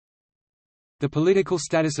The political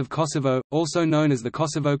status of Kosovo, also known as the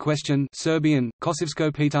Kosovo question Serbian,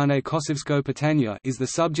 Kosovsko pitanje Kosovsko pitanje, is the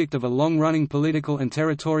subject of a long-running political and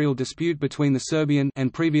territorial dispute between the Serbian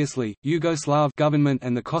and previously, Yugoslav government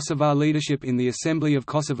and the Kosovar leadership in the Assembly of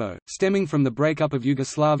Kosovo, stemming from the breakup of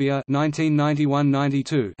Yugoslavia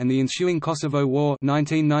 1991–92 and the ensuing Kosovo War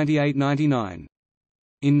 1998–99.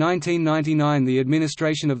 In 1999 the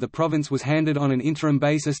administration of the province was handed on an interim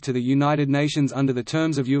basis to the United Nations under the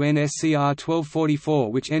terms of UNSCR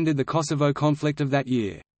 1244, which ended the Kosovo conflict of that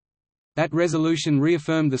year. That resolution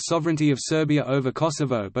reaffirmed the sovereignty of Serbia over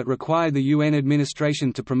Kosovo but required the UN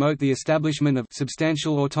administration to promote the establishment of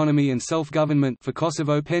substantial autonomy and self-government for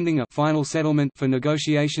Kosovo pending a final settlement for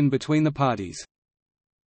negotiation between the parties.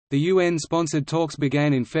 The UN-sponsored talks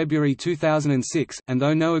began in February 2006, and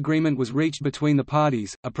though no agreement was reached between the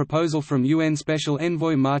parties, a proposal from UN Special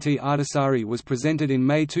Envoy Martti Ahtisaari was presented in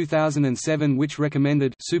May 2007 which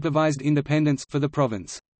recommended supervised independence for the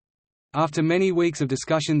province. After many weeks of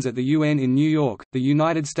discussions at the UN in New York, the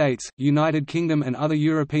United States, United Kingdom and other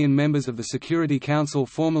European members of the Security Council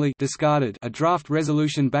formally discarded a draft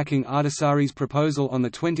resolution backing Ahtisaari's proposal on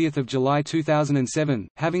 20 July 2007,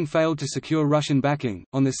 having failed to secure Russian backing.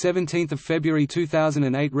 On 17 February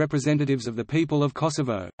 2008 representatives of the people of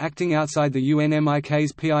Kosovo, acting outside the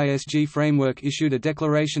UNMIK's PISG framework issued a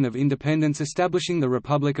declaration of independence establishing the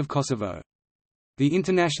Republic of Kosovo. The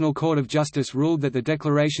International Court of Justice ruled that the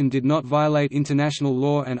declaration did not violate international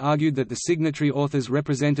law and argued that the signatory authors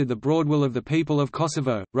represented the broad will of the people of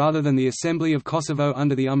Kosovo, rather than the Assembly of Kosovo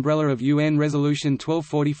under the umbrella of UN Resolution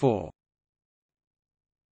 1244.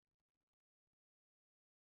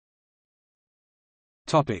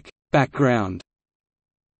 Background.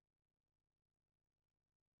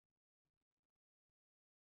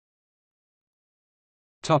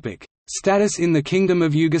 Status in the Kingdom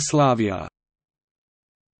of Yugoslavia.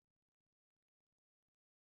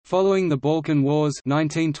 Following the Balkan Wars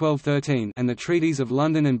 1912–13 and the Treaties of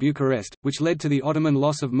London and Bucharest, which led to the Ottoman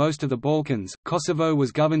loss of most of the Balkans, Kosovo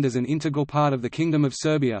was governed as an integral part of the Kingdom of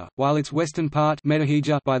Serbia, while its western part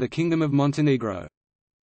by the Kingdom of Montenegro.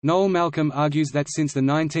 Noel Malcolm argues that since the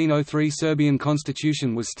 1903 Serbian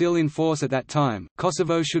constitution was still in force at that time,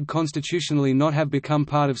 Kosovo should constitutionally not have become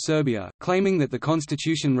part of Serbia, claiming that the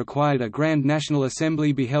constitution required a Grand National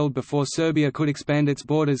Assembly be held before Serbia could expand its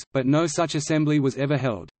borders, but no such assembly was ever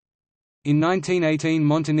held. In 1918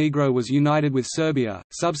 Montenegro was united with Serbia,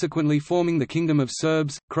 subsequently forming the Kingdom of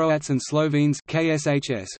Serbs, Croats and Slovenes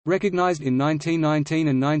KSHS, recognized in 1919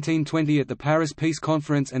 and 1920 at the Paris Peace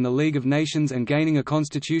Conference and the League of Nations and gaining a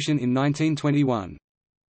constitution in 1921.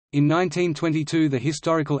 In 1922 the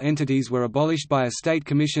historical entities were abolished by a state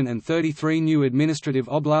commission and 33 new administrative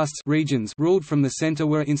oblasts regions ruled from the center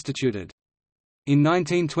were instituted. In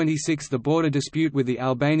 1926 the border dispute with the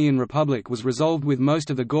Albanian Republic was resolved with most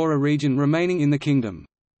of the Gora region remaining in the kingdom.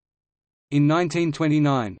 In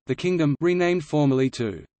 1929, the kingdom renamed formally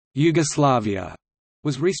to Yugoslavia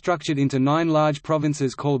was restructured into 9 large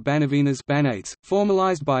provinces called Banovinas Banates,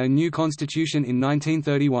 formalized by a new constitution in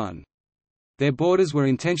 1931. Their borders were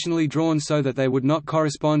intentionally drawn so that they would not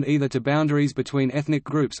correspond either to boundaries between ethnic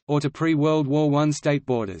groups, or to pre-World War I state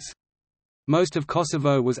borders. Most of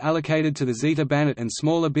Kosovo was allocated to the Zeta Banat and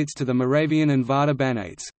smaller bits to the Moravian and Vardar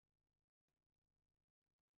Banates.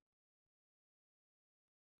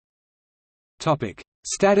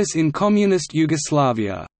 Status in Communist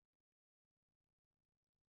Yugoslavia.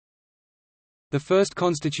 The first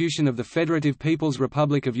constitution of the Federative People's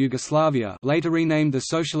Republic of Yugoslavia, later renamed the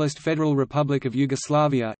Socialist Federal Republic of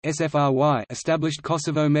Yugoslavia, SFRY, established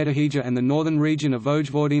Kosovo Metohija and the northern region of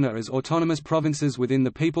Vojvodina as autonomous provinces within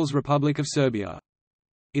the People's Republic of Serbia.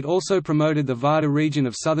 It also promoted the Vardar region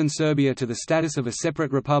of southern Serbia to the status of a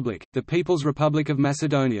separate republic, the People's Republic of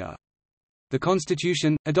Macedonia. The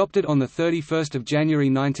constitution, adopted on 31 January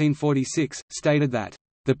 1946, stated that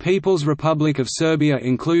the People's Republic of Serbia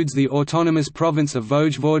includes the autonomous province of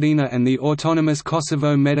Vojvodina and the autonomous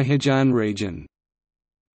Kosovo Metohija region.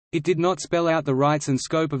 It did not spell out the rights and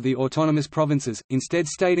scope of the autonomous provinces, instead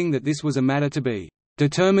stating that this was a matter to be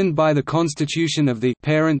determined by the constitution of the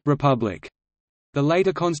parent republic. The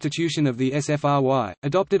later constitution of the SFRY,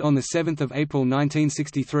 adopted on 7 April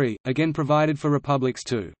 1963, again provided for republics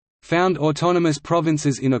to found autonomous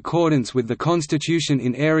provinces in accordance with the constitution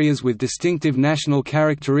in areas with distinctive national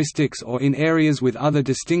characteristics or in areas with other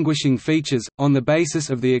distinguishing features, on the basis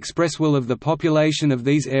of the express will of the population of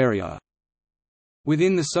these area.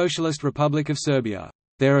 Within the Socialist Republic of Serbia,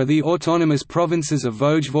 There are the autonomous provinces of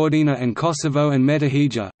Vojvodina and Kosovo and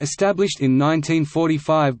Metohija, established in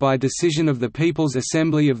 1945 by decision of the People's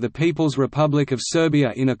Assembly of the People's Republic of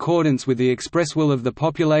Serbia in accordance with the express will of the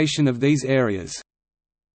population of these areas.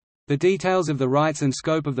 The details of the rights and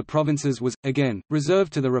scope of the provinces was, again,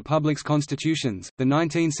 reserved to the Republic's constitutions. The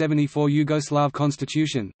 1974 Yugoslav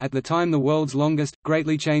constitution, at the time the world's longest,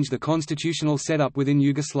 greatly changed the constitutional setup within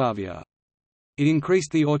Yugoslavia. It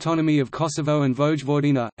increased the autonomy of Kosovo and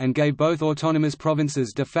Vojvodina, and gave both autonomous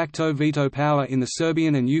provinces de facto veto power in the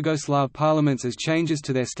Serbian and Yugoslav parliaments, as changes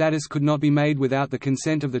to their status could not be made without the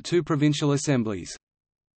consent of the two provincial assemblies.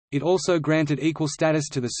 It also granted equal status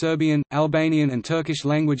to the Serbian, Albanian and Turkish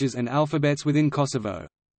languages and alphabets within Kosovo.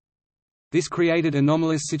 This created an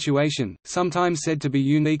anomalous situation, sometimes said to be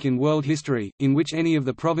unique in world history, in which any of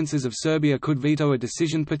the provinces of Serbia could veto a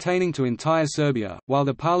decision pertaining to entire Serbia, while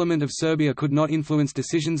the Parliament of Serbia could not influence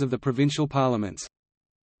decisions of the provincial parliaments.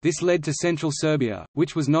 This led to Central Serbia,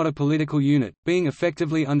 which was not a political unit, being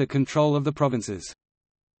effectively under control of the provinces.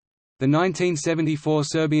 The 1974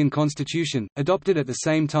 Serbian constitution, adopted at the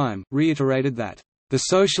same time, reiterated that the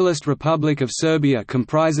Socialist Republic of Serbia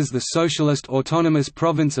comprises the Socialist Autonomous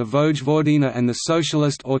Province of Vojvodina and the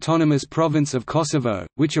Socialist Autonomous Province of Kosovo,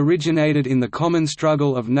 which originated in the common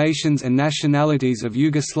struggle of nations and nationalities of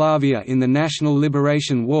Yugoslavia in the National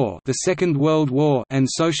Liberation War, the Second World War, and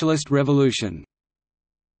Socialist Revolution.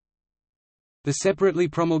 The separately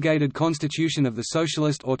promulgated constitution of the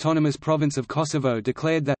Socialist Autonomous Province of Kosovo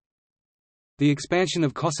declared that the expansion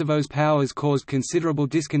of Kosovo's powers caused considerable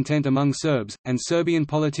discontent among Serbs, and Serbian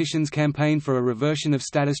politicians campaigned for a reversion of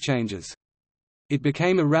status changes. It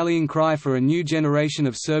became a rallying cry for a new generation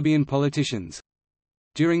of Serbian politicians.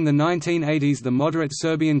 During the 1980s, the moderate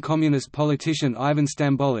Serbian communist politician Ivan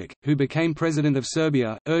Stambolic, who became president of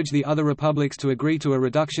Serbia, urged the other republics to agree to a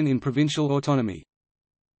reduction in provincial autonomy.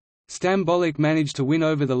 Stambolic managed to win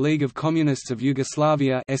over the League of Communists of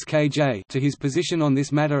Yugoslavia (SKJ) to his position on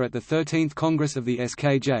this matter at the 13th Congress of the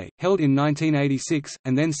SKJ, held in 1986,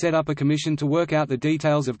 and then set up a commission to work out the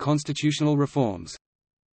details of constitutional reforms.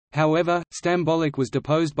 However, Stambolic was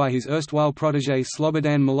deposed by his erstwhile protégé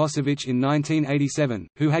Slobodan Milošević in 1987,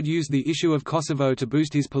 who had used the issue of Kosovo to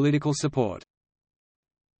boost his political support.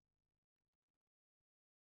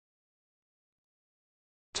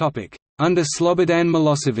 Under Slobodan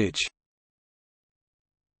Milošević.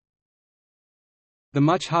 The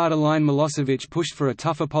much harder line Milošević pushed for a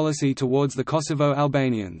tougher policy towards the Kosovo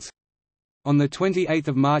Albanians. On 28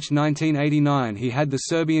 March 1989 he had the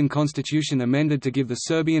Serbian constitution amended to give the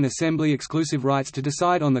Serbian Assembly exclusive rights to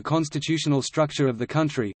decide on the constitutional structure of the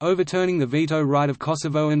country, overturning the veto right of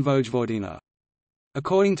Kosovo and Vojvodina.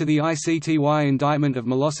 According to the ICTY indictment of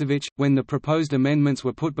Milošević, when the proposed amendments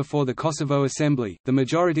were put before the Kosovo Assembly, the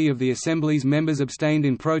majority of the Assembly's members abstained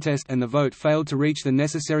in protest and the vote failed to reach the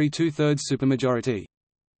necessary two-thirds supermajority.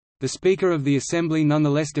 The Speaker of the Assembly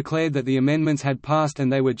nonetheless declared that the amendments had passed and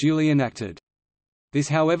they were duly enacted. This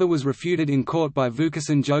however was refuted in court by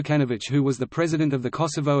Vukašin Đokanović, who was the president of the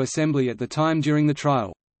Kosovo Assembly at the time during the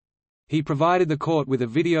trial. He provided the court with a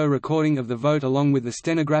video recording of the vote along with the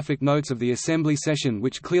stenographic notes of the Assembly session,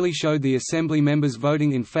 which clearly showed the Assembly members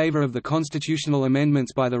voting in favor of the constitutional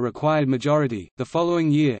amendments by the required majority. The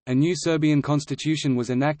following year, a new Serbian constitution was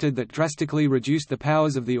enacted that drastically reduced the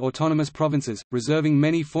powers of the autonomous provinces, reserving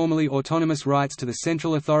many formerly autonomous rights to the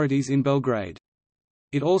central authorities in Belgrade.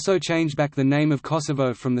 It also changed back the name of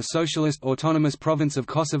Kosovo from the Socialist Autonomous Province of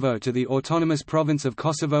Kosovo to the Autonomous Province of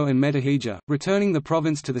Kosovo and Metohija, returning the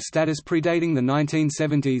province to the status predating the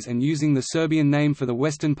 1970s and using the Serbian name for the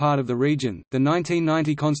western part of the region. The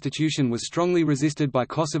 1990 constitution was strongly resisted by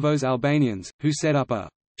Kosovo's Albanians, who set up a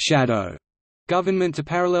shadow government to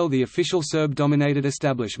parallel the official Serb-dominated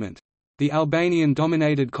establishment. The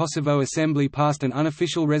Albanian-dominated Kosovo Assembly passed an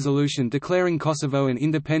unofficial resolution declaring Kosovo an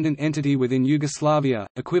independent entity within Yugoslavia,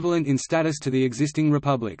 equivalent in status to the existing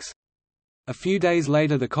republics. A few days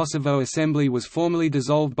later the Kosovo Assembly was formally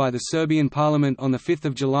dissolved by the Serbian parliament on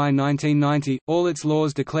 5 July 1990, all its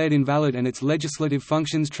laws declared invalid and its legislative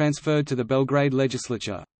functions transferred to the Belgrade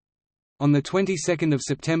legislature. On the 22nd of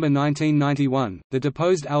September 1991, the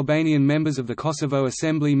deposed Albanian members of the Kosovo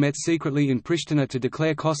Assembly met secretly in Pristina to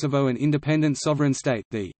declare Kosovo an independent sovereign state,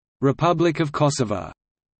 the Republic of Kosovo.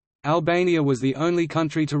 Albania was the only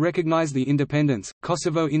country to recognize the independence.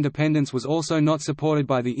 Kosovo independence was also not supported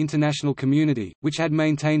by the international community, which had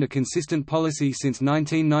maintained a consistent policy since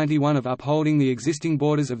 1991 of upholding the existing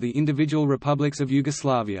borders of the individual republics of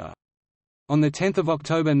Yugoslavia. On 10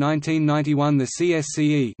 October 1991 the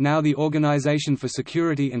CSCE, now the Organization for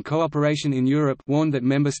Security and Cooperation in Europe, warned that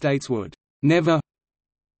member states would never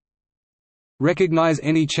recognize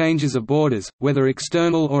any changes of borders, whether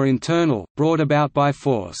external or internal, brought about by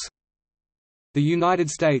force." The United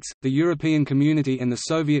States, the European Community and the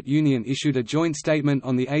Soviet Union issued a joint statement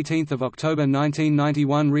on 18 October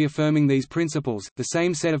 1991 reaffirming these principles. The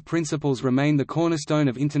same set of principles remained the cornerstone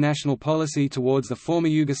of international policy towards the former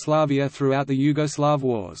Yugoslavia throughout the Yugoslav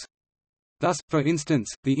wars. Thus, for instance,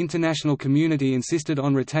 the international community insisted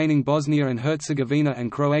on retaining Bosnia and Herzegovina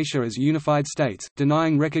and Croatia as unified states,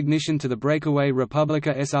 denying recognition to the breakaway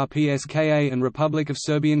Republika Srpska and Republic of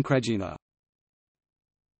Serbian Krajina.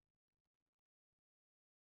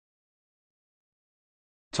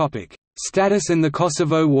 Status and the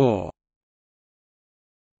Kosovo War.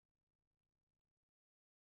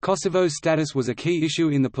 Kosovo's status was a key issue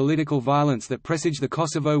in the political violence that presaged the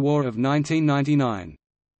Kosovo War of 1999.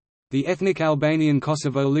 The ethnic Albanian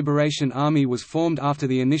Kosovo Liberation Army was formed after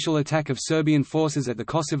the initial attack of Serbian forces at the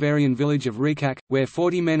Kosovarian village of Rekac, where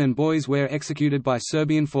 40 men and boys were executed by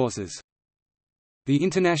Serbian forces. The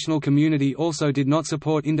international community also did not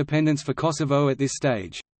support independence for Kosovo at this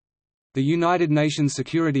stage. The United Nations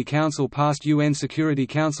Security Council passed UN Security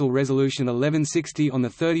Council Resolution 1160 on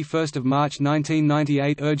 31 March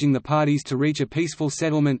 1998 urging the parties to reach a peaceful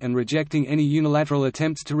settlement and rejecting any unilateral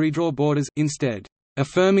attempts to redraw borders, instead,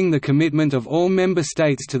 "affirming the commitment of all member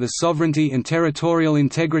states to the sovereignty and territorial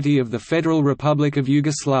integrity of the Federal Republic of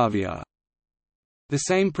Yugoslavia." The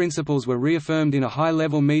same principles were reaffirmed in a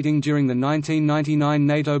high-level meeting during the 1999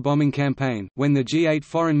 NATO bombing campaign, when the G8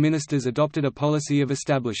 foreign ministers adopted a policy of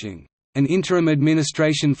establishing an interim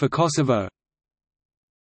administration for Kosovo,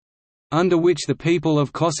 under which the people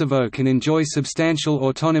of Kosovo can enjoy substantial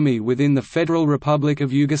autonomy within the Federal Republic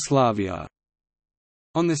of Yugoslavia.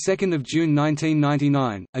 On 2 June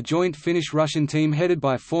 1999, a joint Finnish-Russian team headed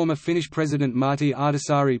by former Finnish President Martti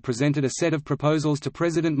Ahtisaari presented a set of proposals to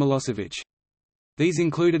President Milošević. These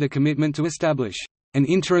included a commitment to establish an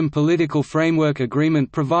interim political framework agreement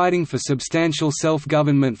providing for substantial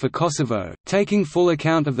self-government for Kosovo, taking full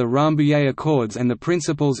account of the Rambouillet Accords and the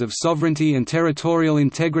principles of sovereignty and territorial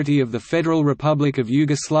integrity of the Federal Republic of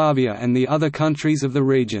Yugoslavia and the other countries of the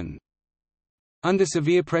region. Under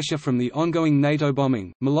severe pressure from the ongoing NATO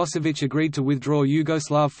bombing, Milošević agreed to withdraw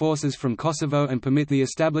Yugoslav forces from Kosovo and permit the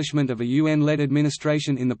establishment of a UN-led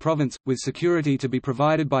administration in the province, with security to be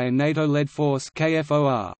provided by a NATO-led force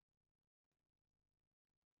KFOR.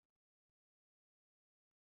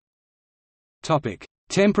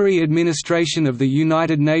 Temporary administration of the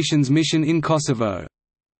United Nations mission in Kosovo.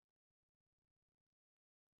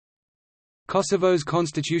 Kosovo's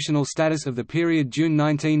constitutional status of the period June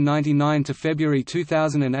 1999 to February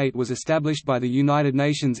 2008 was established by the United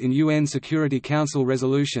Nations in UN Security Council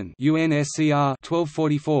Resolution UNSCR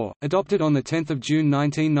 1244, adopted on 10 June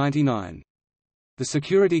 1999. The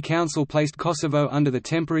Security Council placed Kosovo under the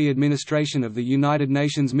temporary administration of the United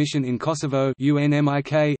Nations Mission in Kosovo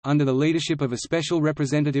UNMIK, under the leadership of a special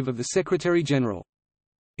representative of the Secretary-General.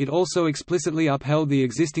 It also explicitly upheld the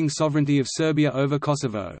existing sovereignty of Serbia over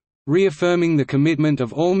Kosovo, reaffirming the commitment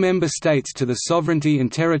of all member states to the sovereignty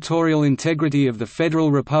and territorial integrity of the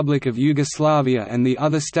Federal Republic of Yugoslavia and the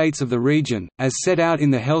other states of the region, as set out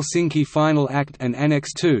in the Helsinki Final Act and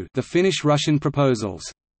Annex II, the Finnish-Russian proposals.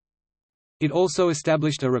 It also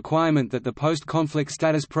established a requirement that the post-conflict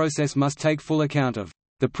status process must take full account of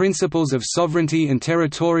the principles of sovereignty and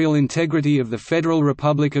territorial integrity of the Federal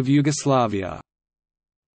Republic of Yugoslavia.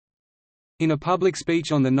 In a public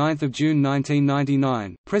speech on 9 June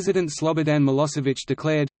 1999, President Slobodan Milošević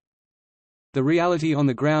declared, "The reality on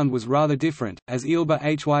the ground was rather different, as Ilba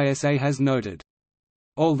Hysa has noted.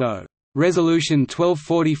 Although Resolution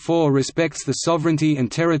 1244 respects the sovereignty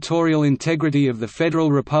and territorial integrity of the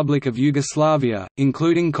Federal Republic of Yugoslavia,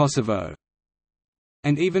 including Kosovo,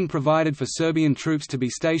 and even provided for Serbian troops to be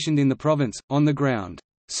stationed in the province, on the ground,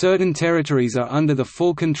 certain territories are under the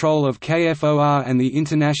full control of KFOR and the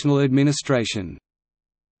international administration,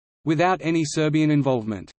 without any Serbian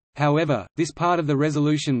involvement." However, this part of the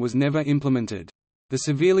resolution was never implemented. The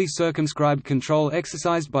severely circumscribed control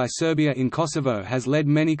exercised by Serbia in Kosovo has led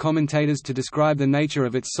many commentators to describe the nature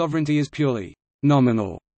of its sovereignty as purely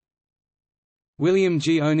nominal. William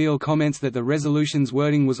G. O'Neill comments that the resolution's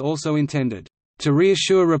wording was also intended to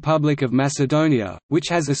reassure Republic of Macedonia, which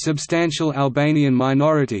has a substantial Albanian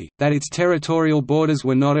minority, that its territorial borders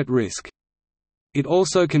were not at risk. It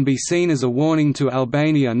also can be seen as a warning to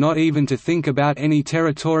Albania not even to think about any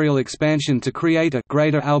territorial expansion to create a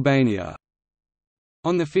Greater Albania.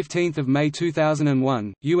 On 15 May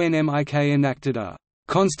 2001, UNMIK enacted a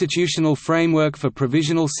 «constitutional framework for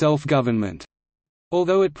provisional self-government»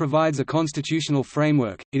 Although it provides a constitutional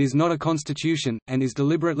framework, it is not a constitution, and is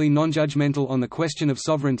deliberately non-judgmental on the question of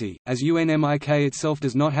sovereignty, as UNMIK itself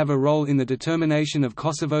does not have a role in the determination of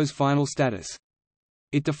Kosovo's final status.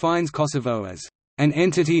 It defines Kosovo as an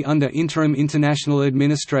entity under interim international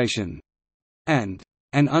administration and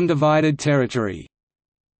an undivided territory.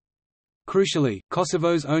 Crucially,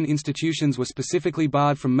 Kosovo's own institutions were specifically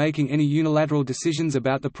barred from making any unilateral decisions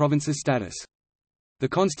about the province's status. The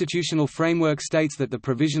constitutional framework states that the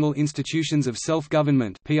provisional institutions of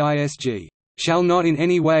self-government (PISG) shall not in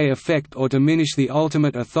any way affect or diminish the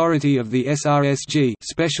ultimate authority of the SRSG,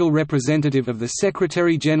 Special Representative of the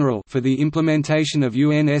Secretary-General for the implementation of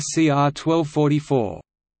UNSCR 1244.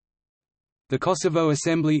 The Kosovo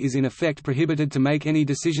Assembly is in effect prohibited to make any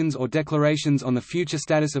decisions or declarations on the future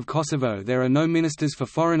status of Kosovo. There are no ministers for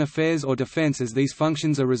foreign affairs or defense, as these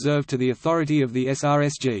functions are reserved to the authority of the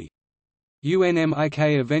SRSG.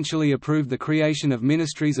 UNMIK eventually approved the creation of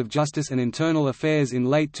Ministries of Justice and Internal Affairs in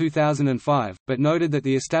late 2005, but noted that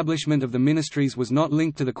the establishment of the ministries was not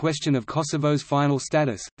linked to the question of Kosovo's final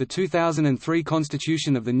status. The 2003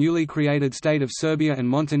 constitution of the newly created state of Serbia and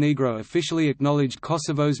Montenegro officially acknowledged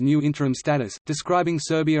Kosovo's new interim status, describing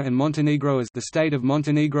Serbia and Montenegro as the state of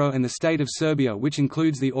Montenegro and the state of Serbia, which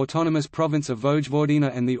includes the autonomous province of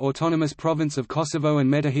Vojvodina and the autonomous province of Kosovo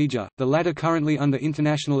and Metohija, the latter currently under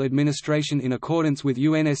international administration in accordance with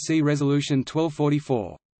UNSC Resolution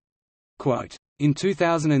 1244. Quote, "In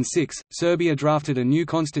 2006, Serbia drafted a new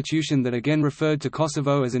constitution that again referred to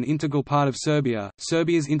Kosovo as an integral part of Serbia.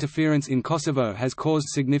 Serbia's interference in Kosovo has caused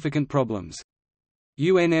significant problems.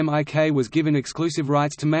 UNMIK was given exclusive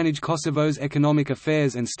rights to manage Kosovo's economic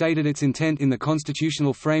affairs and stated its intent in the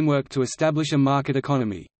constitutional framework to establish a market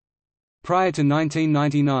economy. Prior to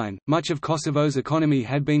 1999, much of Kosovo's economy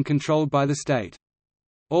had been controlled by the state.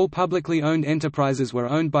 All publicly owned enterprises were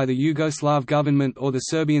owned by the Yugoslav government or the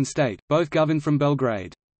Serbian state, both governed from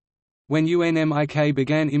Belgrade. When UNMIK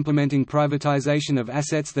began implementing privatization of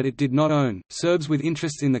assets that it did not own, Serbs with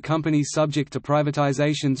interests in the companies subject to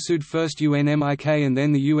privatization sued first UNMIK and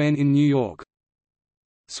then the UN in New York.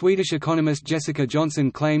 Swedish economist Jessica Johnson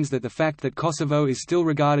claims that the fact that Kosovo is still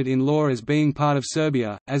regarded in law as being part of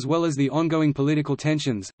Serbia, as well as the ongoing political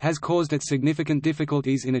tensions, has caused it significant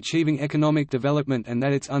difficulties in achieving economic development and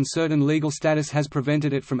that its uncertain legal status has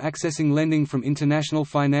prevented it from accessing lending from international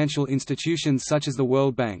financial institutions such as the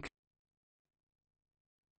World Bank.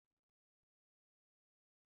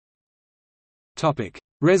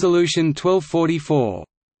 Resolution 1244.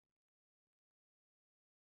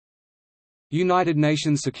 United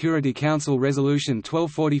Nations Security Council Resolution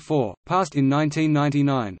 1244, passed in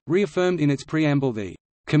 1999, reaffirmed in its preamble the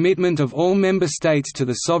commitment of all member states to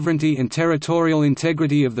the sovereignty and territorial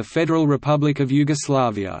integrity of the Federal Republic of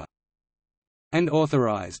Yugoslavia, and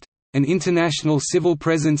authorized an international civil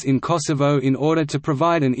presence in Kosovo in order to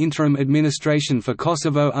provide an interim administration for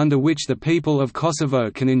Kosovo under which the people of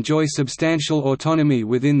Kosovo can enjoy substantial autonomy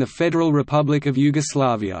within the Federal Republic of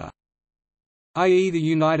Yugoslavia, i.e. the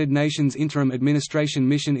United Nations Interim Administration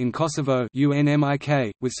Mission in Kosovo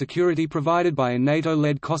 (UNMIK), with security provided by a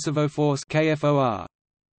NATO-led Kosovo Force (KFOR).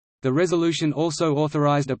 The resolution also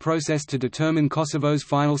authorized a process to determine Kosovo's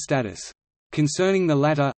final status. Concerning the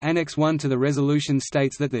latter, Annex 1 to the resolution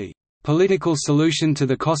states that the political solution to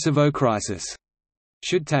the Kosovo crisis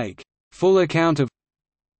should take full account of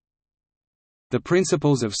the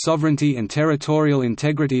principles of sovereignty and territorial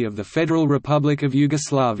integrity of the Federal Republic of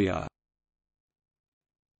Yugoslavia.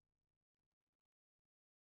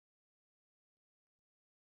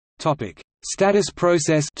 Topic: Status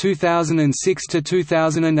process 2006 to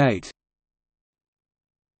 2008.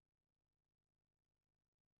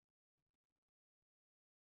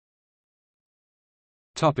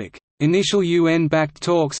 Topic: Initial UN-backed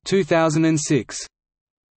talks 2006.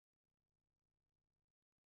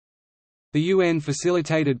 The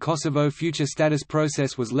UN-facilitated Kosovo future status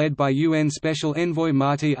process was led by UN Special Envoy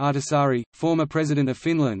Martti Ahtisaari, former President of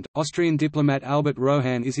Finland. Austrian diplomat Albert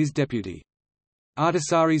Rohan is his deputy.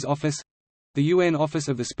 Ahtisaari's office—the UN Office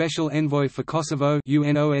of the Special Envoy for Kosovo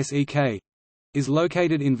UNOSEK—is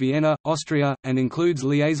located in Vienna, Austria, and includes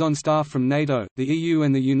liaison staff from NATO, the EU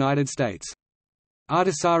and the United States.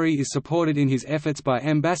 Ahtisaari is supported in his efforts by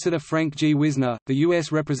Ambassador Frank G. Wisner, the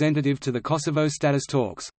U.S. representative to the Kosovo status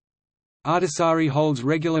talks. Ahtisaari holds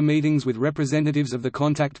regular meetings with representatives of the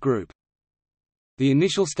contact group. The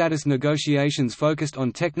initial status negotiations focused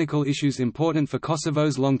on technical issues important for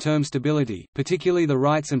Kosovo's long-term stability, particularly the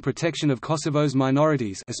rights and protection of Kosovo's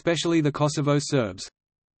minorities, especially the Kosovo Serbs.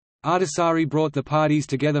 Ahtisaari brought the parties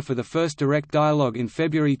together for the first direct dialogue in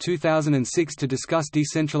February 2006 to discuss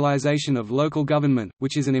decentralization of local government,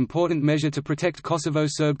 which is an important measure to protect Kosovo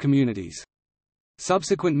Serb communities.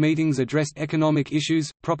 Subsequent meetings addressed economic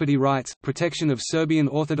issues, property rights, protection of Serbian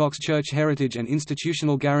Orthodox Church heritage, and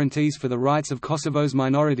institutional guarantees for the rights of Kosovo's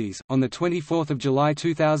minorities. On 24 July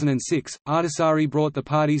 2006, Ahtisaari brought the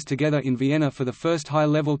parties together in Vienna for the first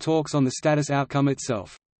high-level talks on the status outcome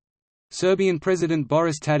itself. Serbian President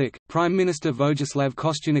Boris Tadić, Prime Minister Vojislav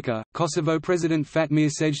Koštunica, Kosovo President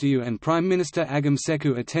Fatmir Sejdić and Prime Minister Agam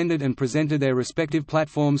Seku attended and presented their respective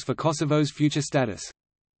platforms for Kosovo's future status.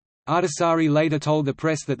 Ahtisaari later told the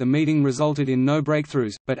press that the meeting resulted in no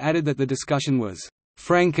breakthroughs, but added that the discussion was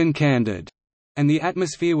frank and candid, and the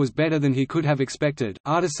atmosphere was better than he could have expected.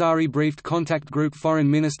 Ahtisaari briefed contact group foreign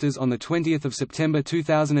ministers on 20 September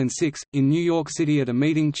 2006, in New York City at a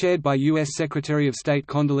meeting chaired by U.S. Secretary of State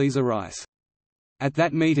Condoleezza Rice. At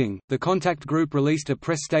that meeting, the contact group released a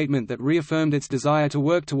press statement that reaffirmed its desire to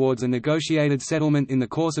work towards a negotiated settlement in the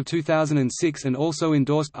course of 2006 and also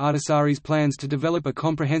endorsed Ahtisaari's plans to develop a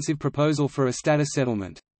comprehensive proposal for a status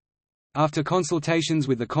settlement. After consultations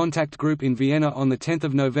with the contact group in Vienna on 10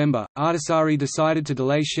 November, Ahtisaari decided to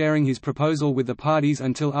delay sharing his proposal with the parties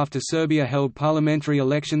until after Serbia held parliamentary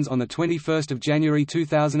elections on 21 January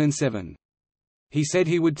 2007. He said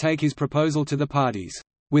he would take his proposal to the parties,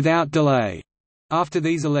 without delay, after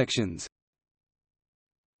these elections.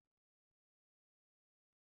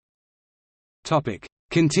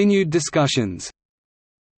 Continued discussions.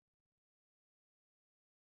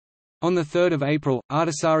 On 3 April,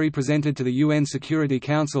 Ahtisaari presented to the UN Security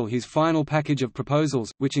Council his final package of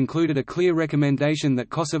proposals, which included a clear recommendation that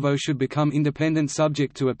Kosovo should become independent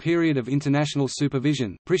subject to a period of international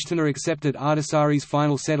supervision. Pristina accepted Ahtisaari's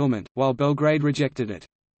final settlement, while Belgrade rejected it.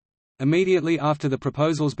 Immediately after the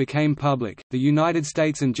proposals became public, the United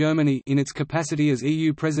States and Germany, in its capacity as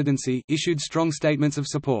EU presidency, issued strong statements of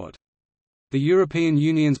support. The European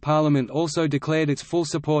Union's Parliament also declared its full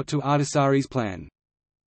support to Ahtisaari's plan.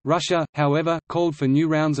 Russia, however, called for new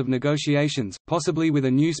rounds of negotiations, possibly with a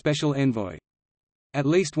new special envoy. At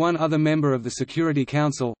least one other member of the Security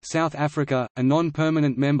Council, South Africa, a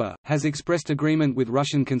non-permanent member, has expressed agreement with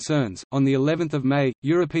Russian concerns. On the 11th of May,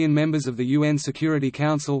 European members of the UN Security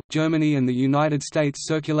Council, Germany and the United States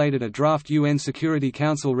circulated a draft UN Security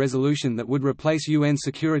Council resolution that would replace UN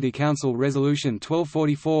Security Council Resolution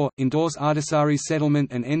 1244, endorse Ahtisaari's settlement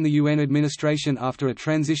and end the UN administration after a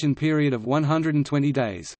transition period of 120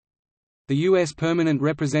 days. The U.S. permanent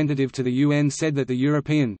representative to the UN said that the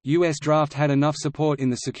U.S. draft had enough support in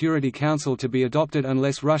the Security Council to be adopted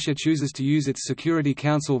unless Russia chooses to use its Security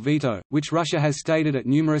Council veto, which Russia has stated at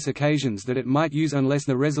numerous occasions that it might use unless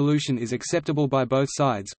the resolution is acceptable by both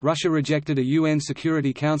sides. Russia rejected a UN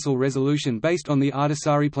Security Council resolution based on the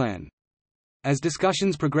Ahtisaari Plan. As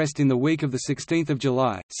discussions progressed in the week of 16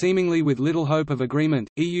 July, seemingly with little hope of agreement,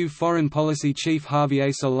 EU Foreign Policy Chief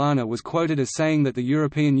Javier Solana was quoted as saying that the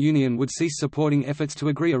European Union would cease supporting efforts to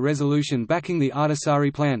agree a resolution backing the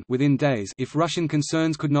Ahtisaari Plan within days if Russian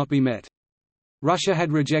concerns could not be met. Russia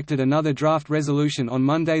had rejected another draft resolution on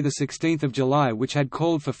Monday 16 July which had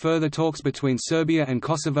called for further talks between Serbia and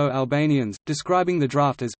Kosovo Albanians, describing the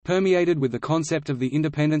draft as permeated with the concept of the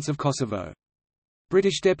independence of Kosovo.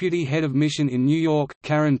 British Deputy Head of Mission in New York,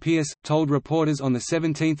 Karen Pierce, told reporters on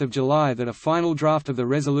 17 July that a final draft of the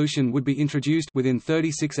resolution would be introduced within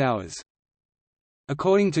 36 hours.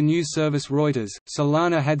 According to news service Reuters,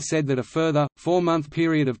 Solana had said that a further, 4-month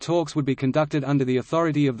period of talks would be conducted under the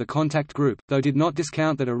authority of the contact group, though did not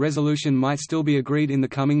discount that a resolution might still be agreed in the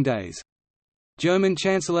coming days. German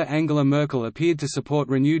Chancellor Angela Merkel appeared to support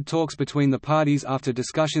renewed talks between the parties after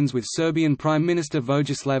discussions with Serbian Prime Minister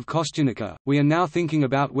Vojislav Koštunica. We are now thinking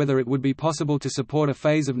about whether it would be possible to support a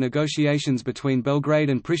phase of negotiations between Belgrade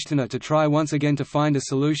and Pristina to try once again to find a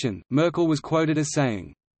solution, Merkel was quoted as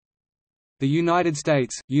saying. The United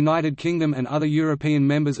States, United Kingdom and other European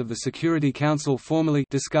members of the Security Council formally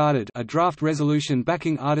discarded a draft resolution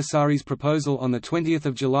backing Ahtisaari's proposal on 20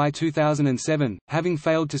 July 2007, having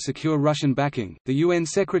failed to secure Russian backing. The UN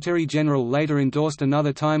Secretary-General later endorsed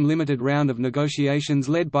another time-limited round of negotiations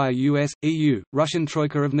led by a US, EU, Russian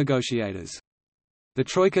troika of negotiators. The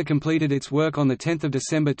troika completed its work on 10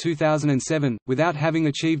 December 2007, without having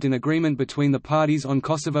achieved an agreement between the parties on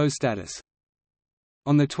Kosovo's status.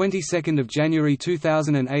 On the 22nd of January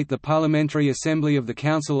 2008, the Parliamentary Assembly of the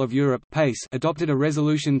Council of Europe (PACE) adopted a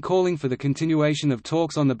resolution calling for the continuation of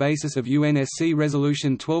talks on the basis of UNSC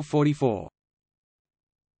Resolution 1244.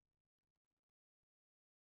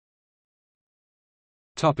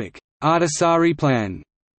 Topic: Ahtisaari Plan.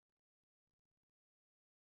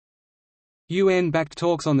 UN-backed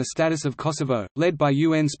talks on the status of Kosovo, led by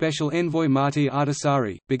UN Special Envoy Martti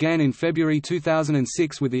Ahtisaari, began in February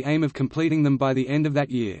 2006 with the aim of completing them by the end of that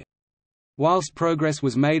year. Whilst progress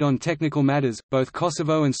was made on technical matters, both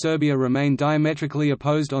Kosovo and Serbia remain diametrically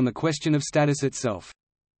opposed on the question of status itself.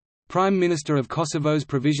 Prime Minister of Kosovo's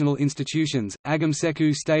provisional institutions, Agam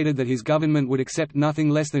Seku, stated that his government would accept nothing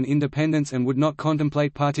less than independence and would not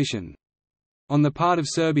contemplate partition. On the part of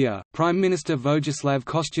Serbia, Prime Minister Vojislav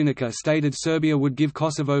Koštunica stated Serbia would give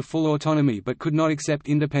Kosovo full autonomy but could not accept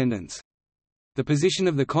independence. The position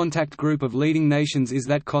of the contact group of leading nations is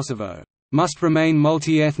that Kosovo must remain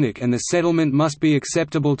multi-ethnic and the settlement must be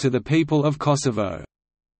acceptable to the people of Kosovo.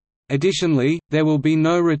 Additionally, there will be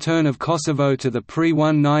no return of Kosovo to the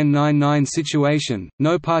pre-1999 situation,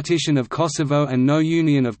 no partition of Kosovo and no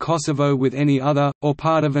union of Kosovo with any other, or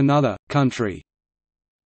part of another, country.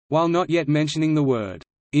 While not yet mentioning the word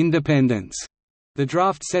independence, the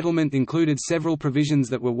draft settlement included several provisions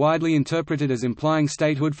that were widely interpreted as implying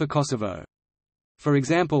statehood for Kosovo. For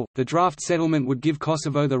example, the draft settlement would give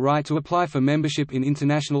Kosovo the right to apply for membership in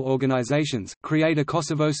international organizations, create a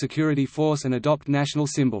Kosovo security force and adopt national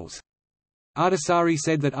symbols. Ahtisaari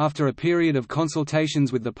said that after a period of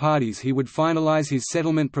consultations with the parties he would finalize his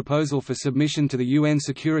settlement proposal for submission to the UN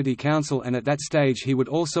Security Council, and at that stage he would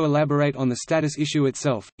also elaborate on the status issue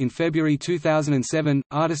itself. In February 2007,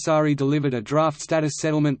 Ahtisaari delivered a draft status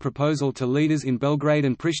settlement proposal to leaders in Belgrade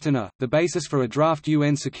and Pristina, the basis for a draft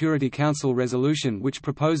UN Security Council resolution which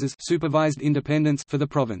proposes supervised independence for the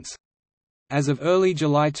province. As of early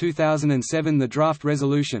July 2007, the draft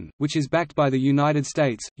resolution, which is backed by the United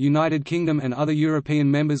States, United Kingdom and other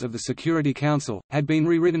European members of the Security Council, had been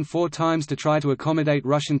rewritten 4 times to try to accommodate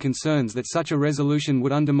Russian concerns that such a resolution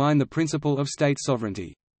would undermine the principle of state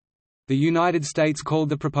sovereignty. The United States called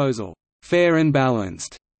the proposal fair and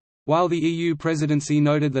balanced, while the EU presidency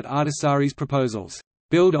noted that Ahtisaari's proposals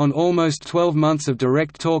build on almost 12 months of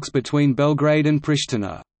direct talks between Belgrade and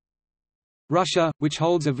Pristina. Russia, which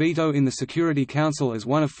holds a veto in the Security Council as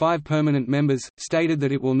one of 5 permanent members, stated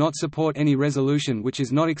that it will not support any resolution which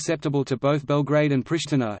is not acceptable to both Belgrade and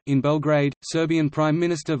Pristina. In Belgrade, Serbian Prime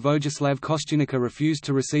Minister Vojislav Koštunica refused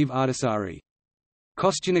to receive Ahtisaari.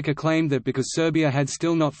 Koštunica claimed that because Serbia had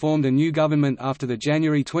still not formed a new government after the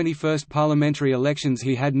January 21 parliamentary elections,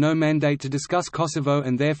 he had no mandate to discuss Kosovo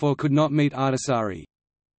and therefore could not meet Ahtisaari.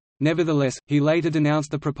 Nevertheless, he later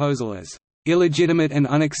denounced the proposal as illegitimate and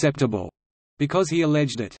unacceptable, because he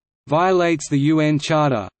alleged it violates the UN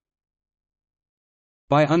Charter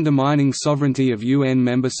by undermining sovereignty of UN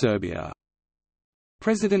member Serbia.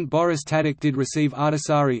 President Boris Tadić did receive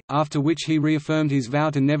Ahtisaari, after which he reaffirmed his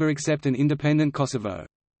vow to never accept an independent Kosovo.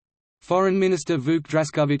 Foreign Minister Vuk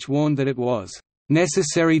Drašković warned that it was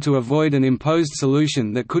necessary to avoid an imposed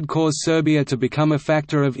solution that could cause Serbia to become a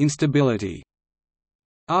factor of instability.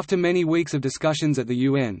 After many weeks of discussions at the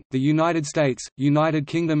UN, the United States, United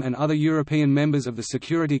Kingdom and other European members of the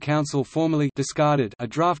Security Council formally discarded a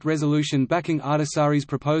draft resolution backing Ahtisaari's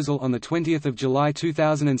proposal on 20 July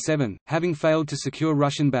 2007, having failed to secure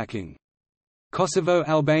Russian backing. Kosovo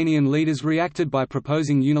Albanian leaders reacted by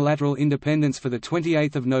proposing unilateral independence for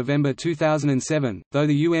 28 November 2007, though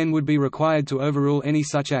the UN would be required to overrule any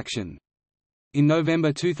such action. In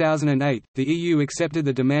November 2008, the EU accepted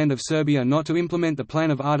the demand of Serbia not to implement the plan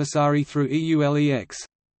of Ahtisaari through EULEX.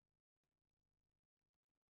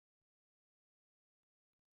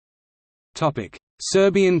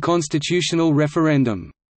 Serbian constitutional referendum.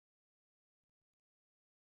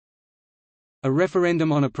 A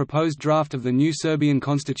referendum on a proposed draft of the new Serbian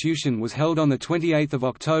constitution was held on 28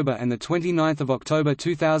 October and 29 October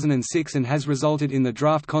 2006 and has resulted in the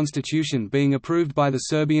draft constitution being approved by the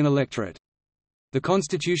Serbian electorate. The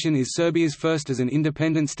constitution is Serbia's first as an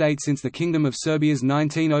independent state since the Kingdom of Serbia's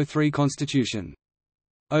 1903 constitution.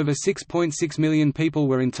 Over 6.6 million people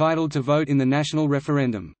were entitled to vote in the national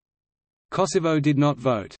referendum. Kosovo did not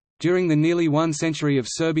vote. During the nearly 1 century of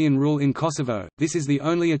Serbian rule in Kosovo, this is the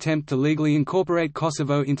only attempt to legally incorporate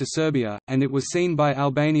Kosovo into Serbia, and it was seen by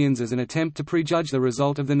Albanians as an attempt to prejudge the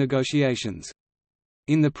result of the negotiations.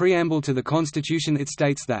 In the preamble to the constitution it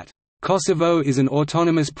states that Kosovo is an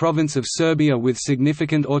autonomous province of Serbia with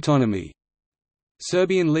significant autonomy.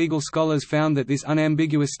 Serbian legal scholars found that this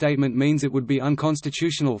unambiguous statement means it would be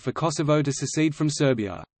unconstitutional for Kosovo to secede from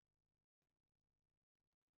Serbia.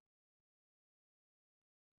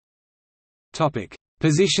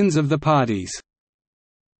 Positions of the parties.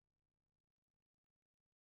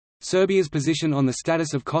 Serbia's position on the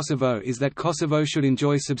status of Kosovo is that Kosovo should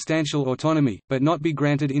enjoy substantial autonomy, but not be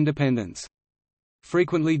granted independence.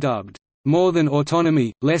 Frequently dubbed, "more than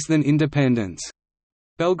autonomy, less than independence."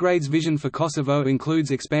 Belgrade's vision for Kosovo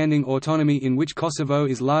includes expanding autonomy in which Kosovo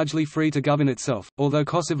is largely free to govern itself, although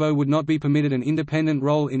Kosovo would not be permitted an independent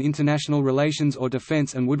role in international relations or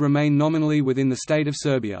defense and would remain nominally within the state of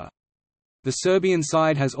Serbia. The Serbian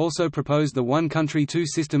side has also proposed the one country two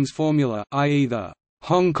systems formula, i.e. the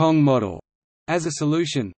Hong Kong model, as a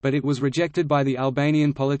solution, but it was rejected by the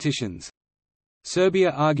Albanian politicians. Serbia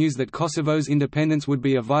argues that Kosovo's independence would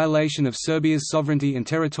be a violation of Serbia's sovereignty and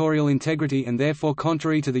territorial integrity and therefore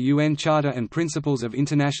contrary to the UN Charter and principles of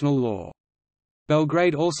international law.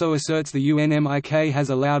 Belgrade also asserts the UNMIK has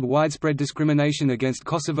allowed widespread discrimination against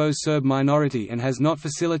Kosovo's Serb minority and has not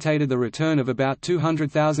facilitated the return of about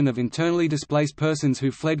 200,000 of internally displaced persons who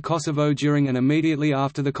fled Kosovo during and immediately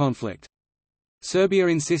after the conflict. Serbia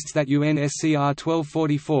insists that UNSCR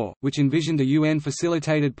 1244, which envisioned a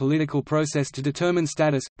UN-facilitated political process to determine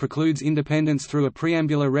status, precludes independence through a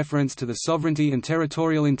preambular reference to the sovereignty and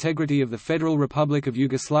territorial integrity of the Federal Republic of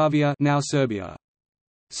Yugoslavia, now Serbia.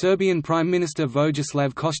 Serbian Prime Minister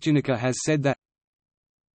Vojislav Koštunica has said that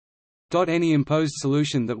any imposed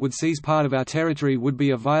solution that would seize part of our territory would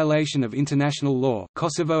be a violation of international law.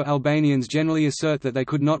 Kosovo Albanians generally assert that they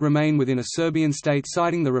could not remain within a Serbian state,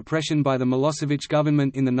 citing the repression by the Milošević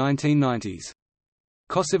government in the 1990s.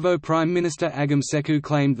 Kosovo Prime Minister Agam Seku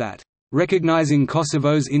claimed that recognizing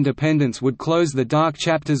Kosovo's independence would close the dark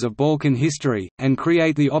chapters of Balkan history, and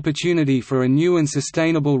create the opportunity for a new and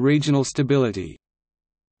sustainable regional stability.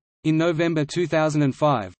 In November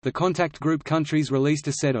 2005, the contact group countries released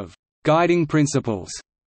a set of guiding principles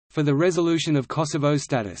for the resolution of Kosovo's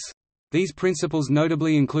status. These principles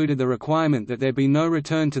notably included the requirement that there be no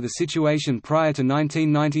return to the situation prior to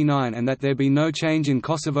 1999 and that there be no change in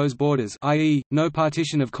Kosovo's borders, i.e., no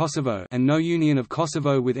partition of Kosovo, and no union of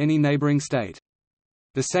Kosovo with any neighboring state.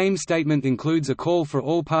 The same statement includes a call for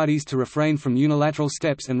all parties to refrain from unilateral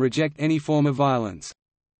steps and reject any form of violence.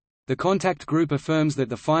 The contact group affirms that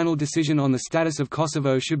the final decision on the status of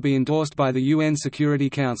Kosovo should be endorsed by the UN Security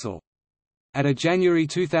Council. At a January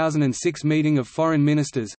 2006 meeting of foreign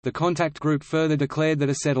ministers, the contact group further declared that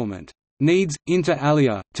a settlement needs, inter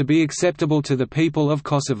alia, to be acceptable to the people of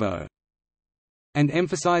Kosovo, and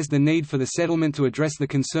emphasized the need for the settlement to address the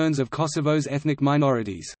concerns of Kosovo's ethnic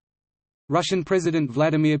minorities. Russian President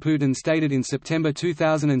Vladimir Putin stated in September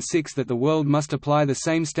 2006 that the world must apply the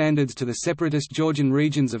same standards to the separatist Georgian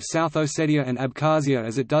regions of South Ossetia and Abkhazia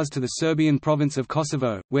as it does to the Serbian province of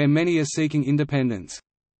Kosovo, where many are seeking independence.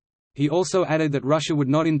 He also added that Russia would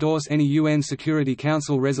not endorse any UN Security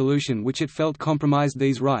Council resolution which it felt compromised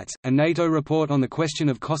these rights. A NATO report on the question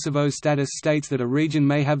of Kosovo's status states that a region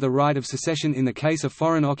may have the right of secession in the case of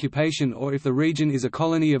foreign occupation or if the region is a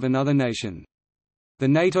colony of another nation. The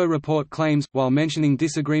NATO report claims, while mentioning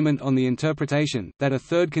disagreement on the interpretation, that a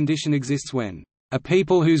third condition exists when a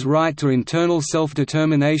people whose right to internal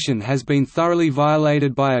self-determination has been thoroughly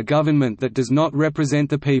violated by a government that does not represent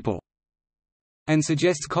the people, and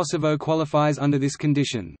suggests Kosovo qualifies under this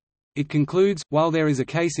condition. It concludes, while there is a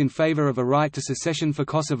case in favor of a right to secession for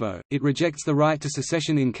Kosovo, it rejects the right to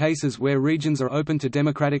secession in cases where regions are open to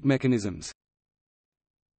democratic mechanisms.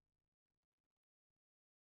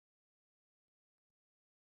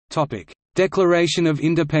 Declaration of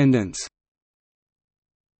Independence.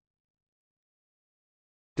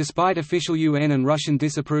 Despite official UN and Russian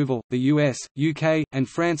disapproval, the US, UK, and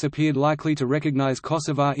France appeared likely to recognize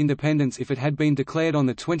Kosovar independence if it had been declared on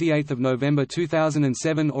 28 November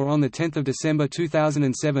 2007 or on 10 December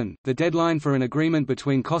 2007, the deadline for an agreement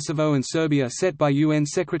between Kosovo and Serbia set by UN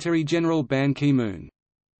Secretary-General Ban Ki-moon.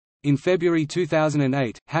 In February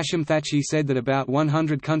 2008, Hashim Thaçi said that about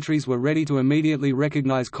 100 countries were ready to immediately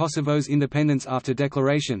recognize Kosovo's independence after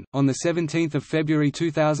declaration. On 17 February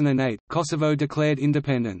 2008, Kosovo declared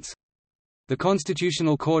independence. The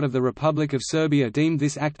Constitutional Court of the Republic of Serbia deemed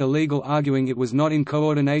this act illegal, arguing it was not in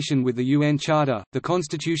coordination with the UN Charter, the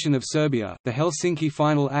Constitution of Serbia, the Helsinki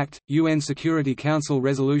Final Act, UN Security Council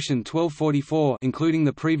Resolution 1244 including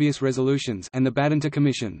the previous resolutions, and the Badinter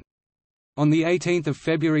Commission. On 18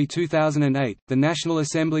 February 2008, the National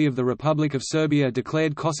Assembly of the Republic of Serbia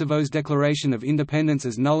declared Kosovo's declaration of independence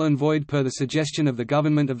as null and void per the suggestion of the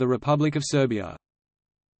government of the Republic of Serbia.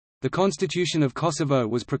 The Constitution of Kosovo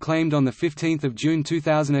was proclaimed on 15 June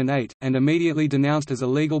 2008, and immediately denounced as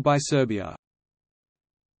illegal by Serbia.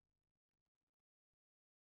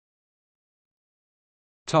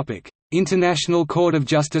 International Court of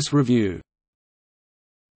Justice review.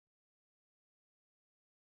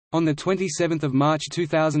 On 27 March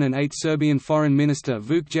 2008, Serbian Foreign Minister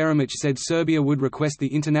Vuk Jeremić said Serbia would request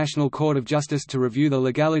the International Court of Justice to review the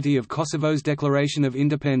legality of Kosovo's declaration of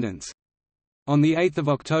independence. On 8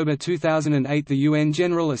 October 2008 the UN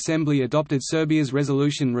General Assembly adopted Serbia's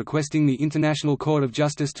resolution requesting the International Court of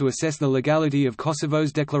Justice to assess the legality of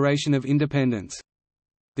Kosovo's declaration of independence.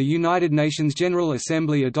 The United Nations General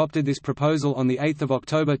Assembly adopted this proposal on 8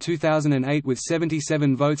 October 2008 with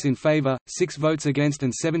 77 votes in favor, 6 votes against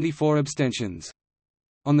and 74 abstentions.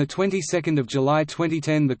 On the 22nd of July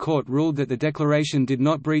 2010 the court ruled that the declaration did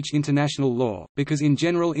not breach international law, because in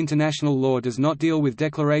general international law does not deal with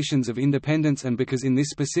declarations of independence and because in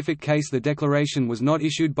this specific case the declaration was not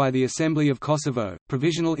issued by the Assembly of Kosovo,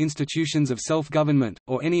 provisional institutions of self-government,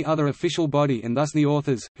 or any other official body, and thus the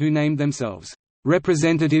authors, who named themselves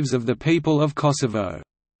representatives of the people of Kosovo,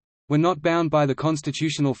 were not bound by the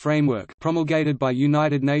constitutional framework promulgated by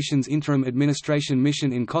United Nations Interim Administration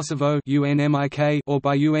Mission in Kosovo (UNMIK) or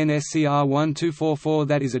by UNSCR 1244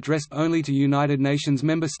 that is addressed only to United Nations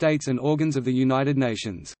member states and organs of the United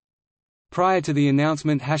Nations. Prior to the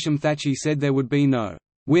announcement, Hashim Thaçi said there would be no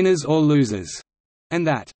winners or losers, and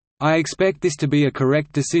that, "I expect this to be a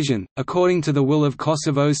correct decision, according to the will of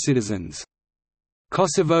Kosovo's citizens.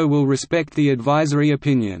 Kosovo will respect the advisory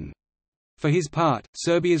opinion." For his part,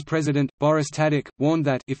 Serbia's president, Boris Tadić, warned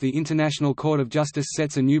that, if the International Court of Justice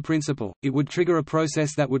sets a new principle, it would trigger a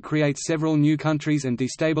process that would create several new countries and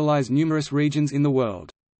destabilize numerous regions in the world.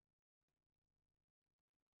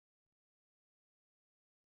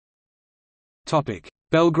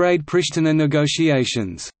 Belgrade–Pristina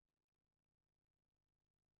negotiations.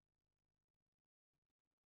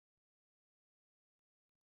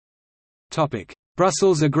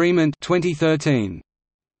 Brussels Agreement 2013.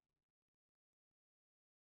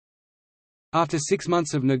 After 6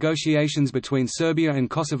 months of negotiations between Serbia and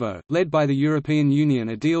Kosovo, led by the European Union,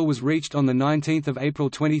 a deal was reached on 19 April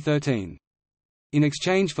 2013. In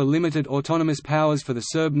exchange for limited autonomous powers for the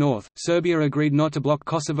Serb North, Serbia agreed not to block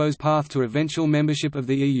Kosovo's path to eventual membership of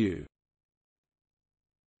the EU.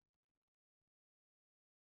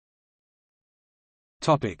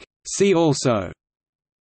 See also: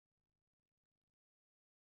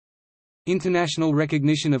 International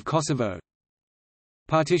recognition of Kosovo,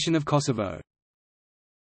 Partition of Kosovo.